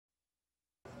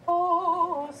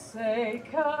say,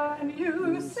 can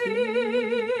you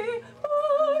see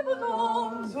by the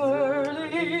dawn's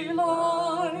early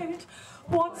light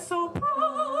what so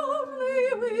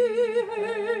proudly we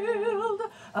hailed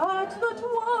at the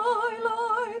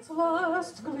twilight's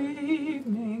last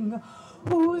gleaming,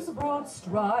 whose broad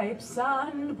stripes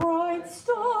and bright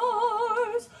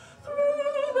stars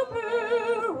through the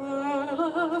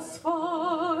perilous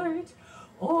fight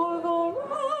o'er the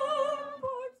ramparts.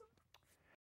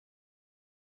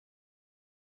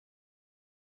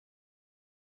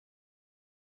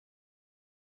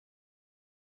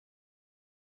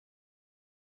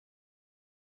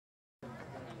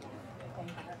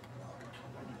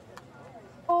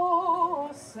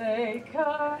 Oh, say,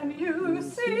 can you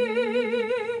see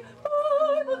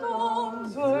by the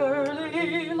dawn's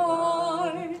early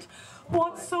light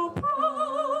what so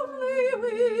proudly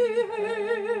we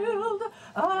hailed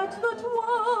at the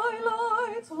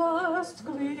twilight's last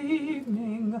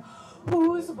gleaming,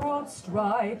 whose broad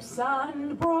stripes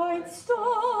and bright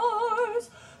stars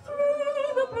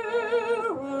through the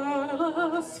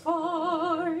perilous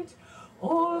fight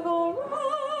o'er the ramparts.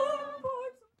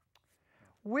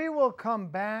 We will come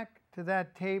back to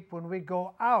that tape when we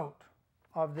go out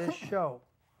of this show.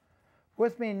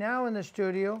 With me now in the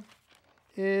studio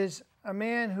is a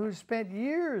man who's spent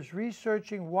years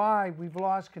researching why we've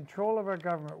lost control of our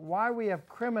government, why we have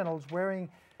criminals wearing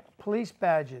police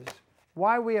badges,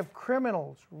 why we have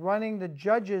criminals running the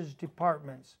judges'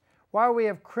 departments, why we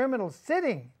have criminals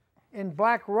sitting in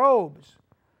black robes,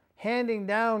 handing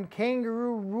down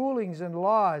kangaroo rulings and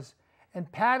laws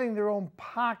and patting their own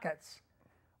pockets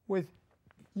with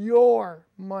your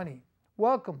money.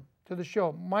 Welcome to the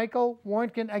show, Michael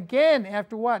Warnken, again,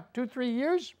 after what, 2-3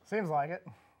 years? Seems like it.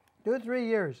 2-3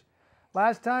 years.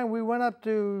 Last time we went up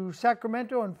to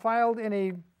Sacramento and filed in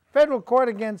a federal court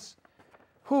against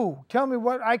who? Tell me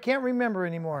what, I can't remember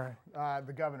anymore.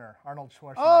 The governor, Arnold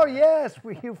Schwarzenegger. Oh yes,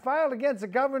 you filed against the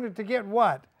governor to get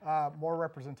what? More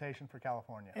representation for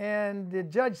California. And the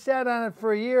judge sat on it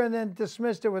for a year and then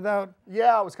dismissed it without...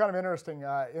 Yeah, it was kind of interesting.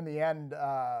 In the end,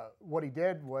 what he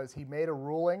did was he made a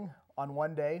ruling on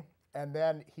one day, and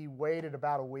then he waited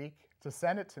about a week to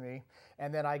send it to me,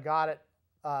 and then I got it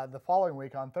the following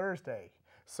week on Thursday.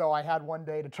 So I had one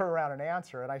day to turn around and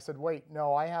answer, and I said, wait,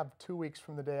 no, I have 2 weeks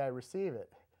from the day I receive it.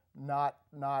 Not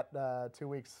 2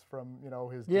 weeks from, you know,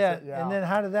 his... Yeah, and then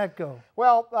how did that go?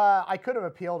 Well, I could have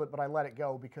appealed it, but I let it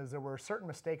go because there were certain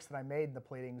mistakes that I made in the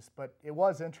pleadings, but it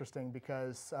was interesting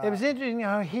because... it was interesting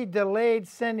how he delayed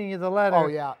sending you the letter. Oh,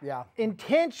 yeah, yeah.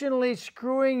 Intentionally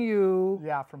screwing you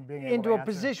from being able into to a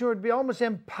position where it would be almost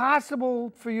impossible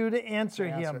for you to answer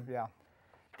him. Yeah.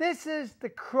 This is the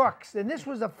crooks, and this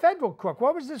was a federal crook.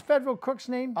 What was this federal crook's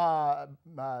name?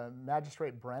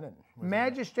 Magistrate Brennan.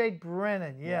 Magistrate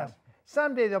Brennan, yes. Yeah.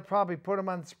 Someday they'll probably put him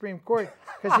on the Supreme Court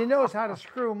because he knows how to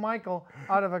screw Michael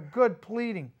out of a good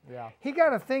pleading. Yeah. He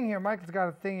got a thing here. Michael's got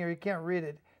a thing here. You can't read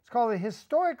it. It's called the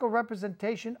Historical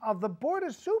Representation of the Board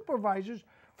of Supervisors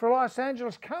for Los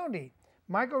Angeles County.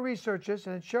 Michael researches,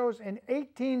 and it shows in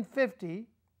 1850,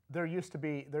 there used to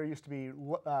be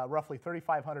roughly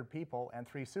 3,500 people and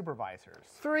 3 supervisors.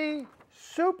 3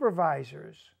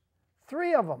 supervisors,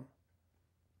 3 of them,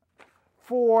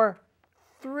 for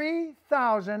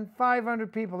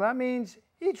 3,500 people. That means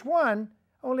each one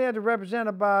only had to represent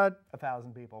about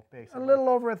 1,000 people, basically. A little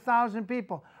over 1,000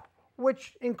 people,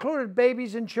 which included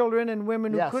babies and children and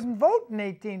women who couldn't vote in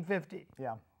 1850.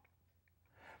 Yeah.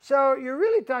 So you're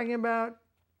really talking about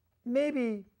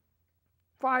maybe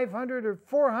 500 or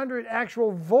 400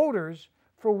 actual voters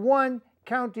for one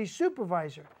county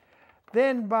supervisor.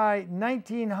 Then by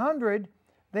 1900,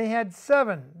 they had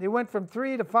 7. They went from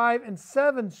 3 to 5 and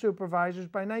 7 supervisors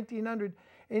by 1900,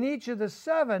 and each of the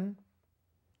 7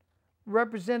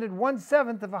 represented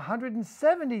 1/7 of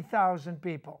 170,000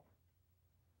 people.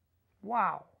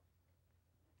 Wow.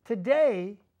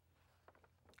 Today,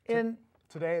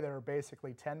 Today there are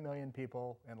basically 10 million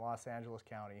people in Los Angeles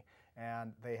County,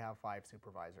 and they have 5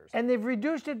 supervisors. And they've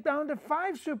reduced it down to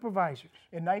 5 supervisors.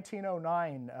 In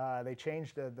 1909, they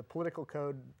changed the political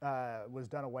code was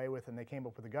done away with, and they came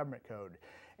up with a government code.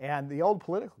 And the old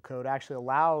political code actually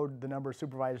allowed the number of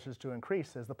supervisors to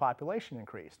increase as the population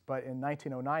increased. But in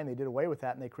 1909, they did away with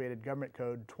that, and they created government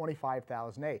code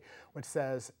 25,000A, which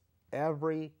says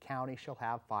every county shall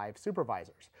have 5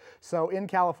 supervisors. So in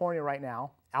California right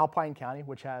now, Alpine County,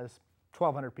 which has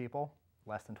 1,200 people,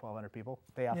 less than 1,200 people,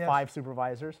 they have 5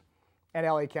 supervisors. And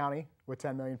LA County, with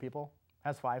 10 million people,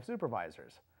 has 5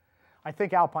 supervisors. I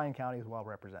think Alpine County is well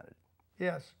represented.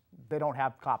 Yes. They don't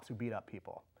have cops who beat up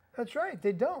people. That's right,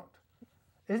 they don't.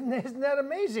 Isn't that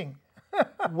amazing?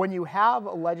 when you have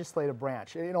a legislative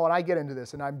branch, you know, and I get into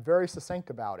this, and I'm very succinct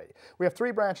about it. We have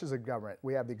three branches of government.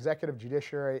 We have the executive,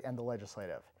 judiciary, and the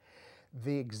legislative.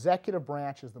 The executive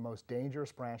branch is the most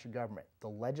dangerous branch of government. The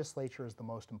legislature is the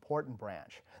most important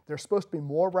branch. There's supposed to be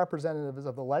more representatives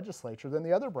of the legislature than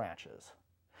the other branches.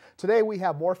 Today, we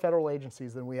have more federal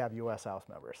agencies than we have U.S. House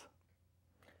members.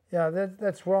 Yeah,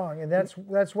 that's wrong, and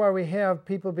that's why we have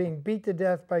people being beat to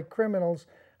death by criminals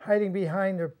hiding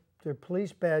behind their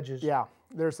police badges. Yeah,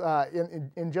 there's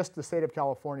in just the state of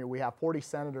California, we have 40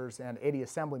 senators and 80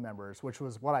 assembly members, which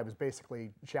was what I was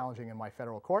basically challenging in my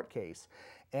federal court case,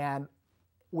 and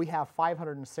we have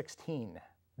 516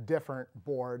 different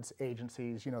boards,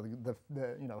 agencies, you know,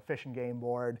 the Fish and Game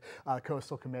Board,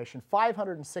 Coastal Commission,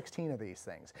 516 of these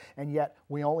things, and yet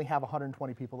we only have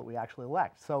 120 people that we actually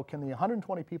elect. So can the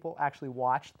 120 people actually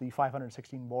watch the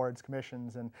 516 boards,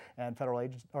 commissions, and federal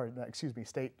agents, or excuse me,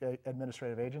 state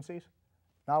administrative agencies?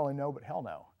 Not only no, but hell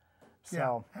no.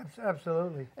 So, yeah,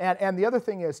 absolutely. And the other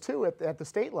thing is too, at the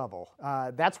state level,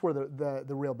 that's where the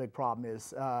real big problem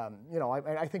is. You know,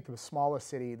 I think the smallest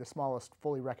city, the smallest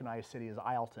fully recognized city is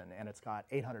Ileton, and it's got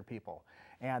 800 people.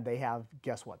 And they have,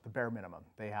 guess what, the bare minimum.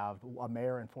 They have a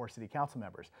mayor and 4 city council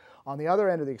members. On the other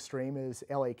end of the extreme is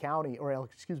LA County, or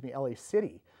excuse me, LA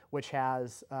City, which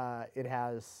has, it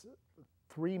has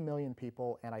 3 million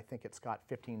people, and I think it's got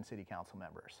 15 city council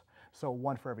members. So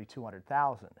 1 for every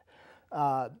 200,000.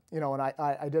 You know, and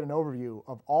I did an overview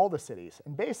of all the cities,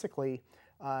 and basically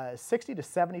 60 to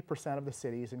 70% of the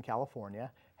cities in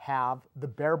California have the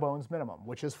bare bones minimum,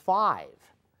 which is 5.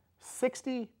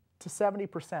 60 to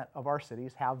 70% of our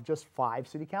cities have just 5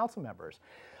 city council members.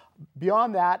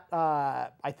 Beyond that,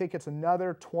 I think it's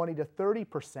another 20 to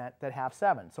 30% that have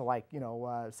 7. So like, you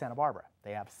know, Santa Barbara,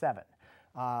 they have 7.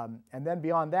 And then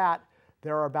beyond that,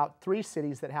 there are about 3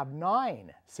 cities that have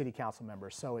 9 city council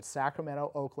members. So it's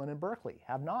Sacramento, Oakland, and Berkeley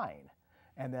have 9.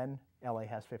 And then LA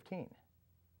has 15.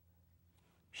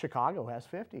 Chicago has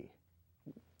 50.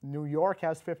 New York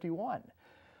has 51.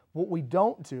 What we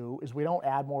don't do is we don't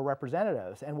add more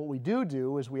representatives. And what we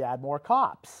do is we add more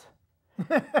cops.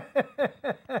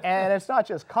 And it's not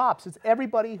just cops, it's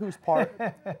everybody who's part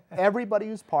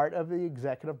of the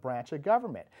executive branch of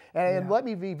government. And let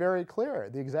me be very clear,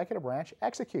 the executive branch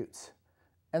executes.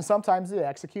 And sometimes they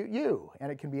execute you, and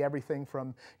it can be everything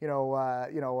from, what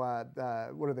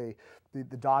are they,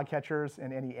 the dog catchers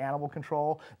and any animal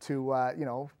control to,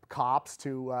 cops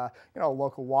to,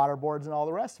 local water boards and all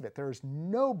the rest of it. There's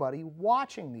nobody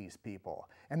watching these people.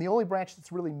 And the only branch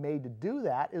that's really made to do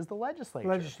that is the legislature.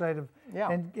 Legislative. Yeah.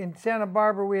 And in Santa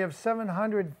Barbara, we have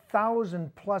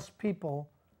 700,000 plus people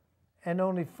and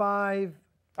only 5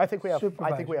 I think we have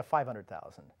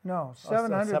 500,000. No,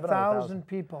 700,000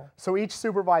 people. So each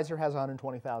supervisor has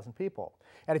 120,000 people.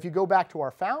 And if you go back to our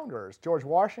founders, George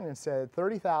Washington said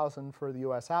 30,000 for the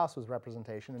U.S. House was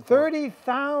representation.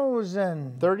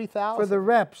 30,000. 30,000 for the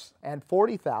reps. And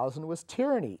 40,000 was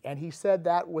tyranny. And he said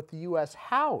that with the U.S.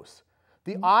 House.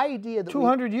 The idea that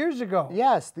 200 years ago.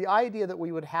 Yes, the idea that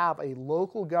we would have a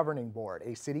local governing board,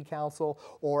 a city council,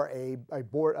 or a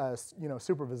board,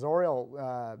 supervisorial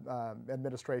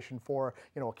administration for,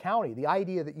 a county. The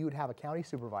idea that you would have a county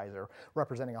supervisor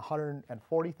representing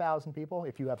 140,000 people.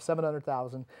 If you have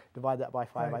 700,000, divide that by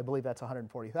 5. Right. I believe that's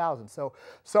 140,000. So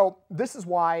this is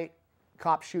why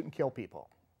cops shoot and kill people.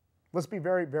 Let's be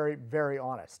very, very, very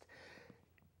honest.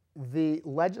 The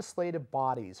legislative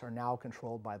bodies are now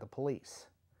controlled by the police.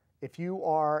 If you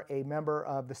are a member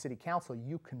of the city council,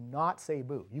 you cannot say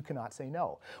boo. You cannot say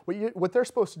no. What they're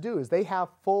supposed to do is they have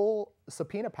full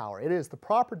subpoena power. It is the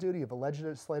proper duty of a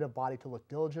legislative body to look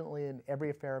diligently in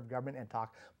every affair of government and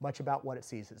talk much about what it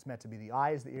sees. It's meant to be the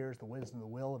eyes, the ears, the wisdom, the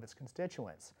will of its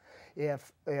constituents.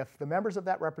 If the members of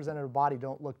that representative body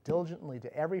don't look diligently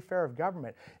to every affair of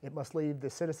government, it must leave the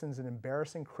citizens in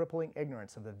embarrassing, crippling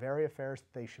ignorance of the very affairs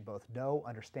that they should both know,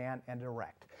 understand, and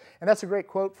direct. And that's a great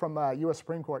quote from U.S.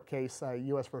 Supreme Court case,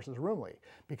 U.S. versus Roomley,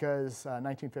 because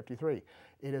 1953,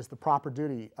 it is the proper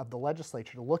duty of the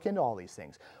legislature to look into all these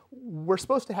things. We're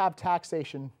supposed to have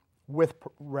taxation with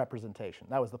representation.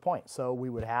 That was the point. So we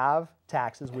would have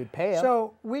taxes, we'd pay them.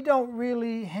 So we don't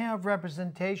really have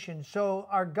representation, so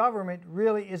our government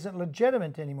really isn't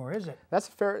legitimate anymore, is it?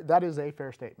 That is a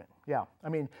fair statement. Yeah. I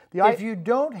mean, if you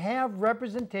don't have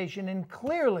representation, and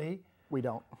clearly we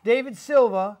don't. David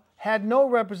Silva had no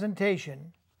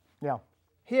representation. Yeah.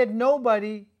 He had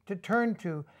nobody to turn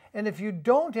to. And if you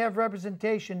don't have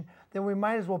representation, then we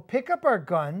might as well pick up our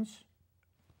guns.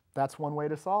 That's one way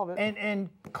to solve it. And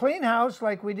clean house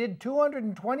like we did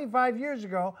 225 years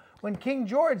ago when King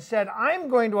George said, I'm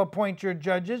going to appoint your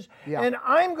judges, Yeah. and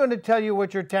I'm going to tell you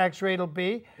what your tax rate will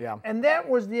be. Yeah. And that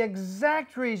was the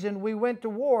exact reason we went to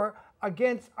war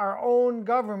against our own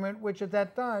government, which at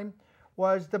that time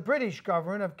was the British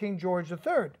government of King George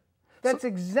III. That's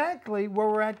exactly where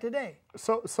we're at today.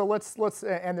 So let's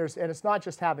and it's not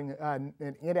just having an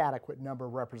inadequate number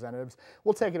of representatives.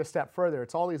 We'll take it a step further.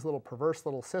 It's all these little perverse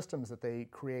little systems that they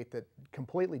create that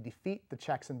completely defeat the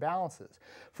checks and balances.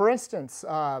 For instance,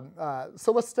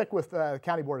 so let's stick with the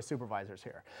County Board of Supervisors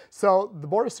here. So the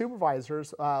Board of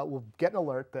Supervisors will get an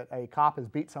alert that a cop has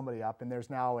beat somebody up, and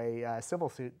there's now a civil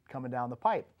suit coming down the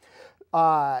pipe.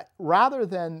 Rather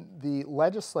than the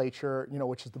legislature,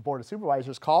 which is the Board of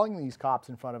Supervisors, calling these cops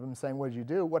in front of them and saying, what did you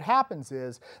do? What happens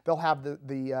is they'll have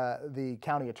the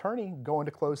county attorney go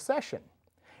into closed session.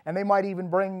 And they might even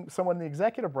bring someone in the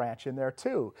executive branch in there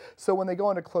too. So when they go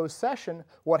into closed session,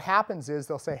 what happens is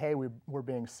they'll say, hey, we're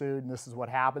being sued and this is what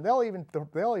happened. They'll even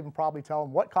probably tell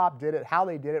them what cop did it, how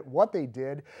they did it, what they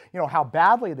did, how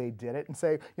badly they did it, and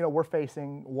say, we're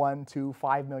facing $1, $2,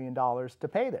 $5 million to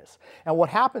pay this. And what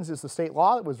happens is the state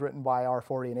law that was written by our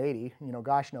 40 and 80,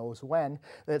 gosh knows when,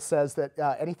 that says that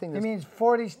anything that's... It means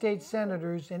 40 state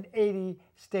senators and 80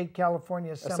 state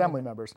California assembly members.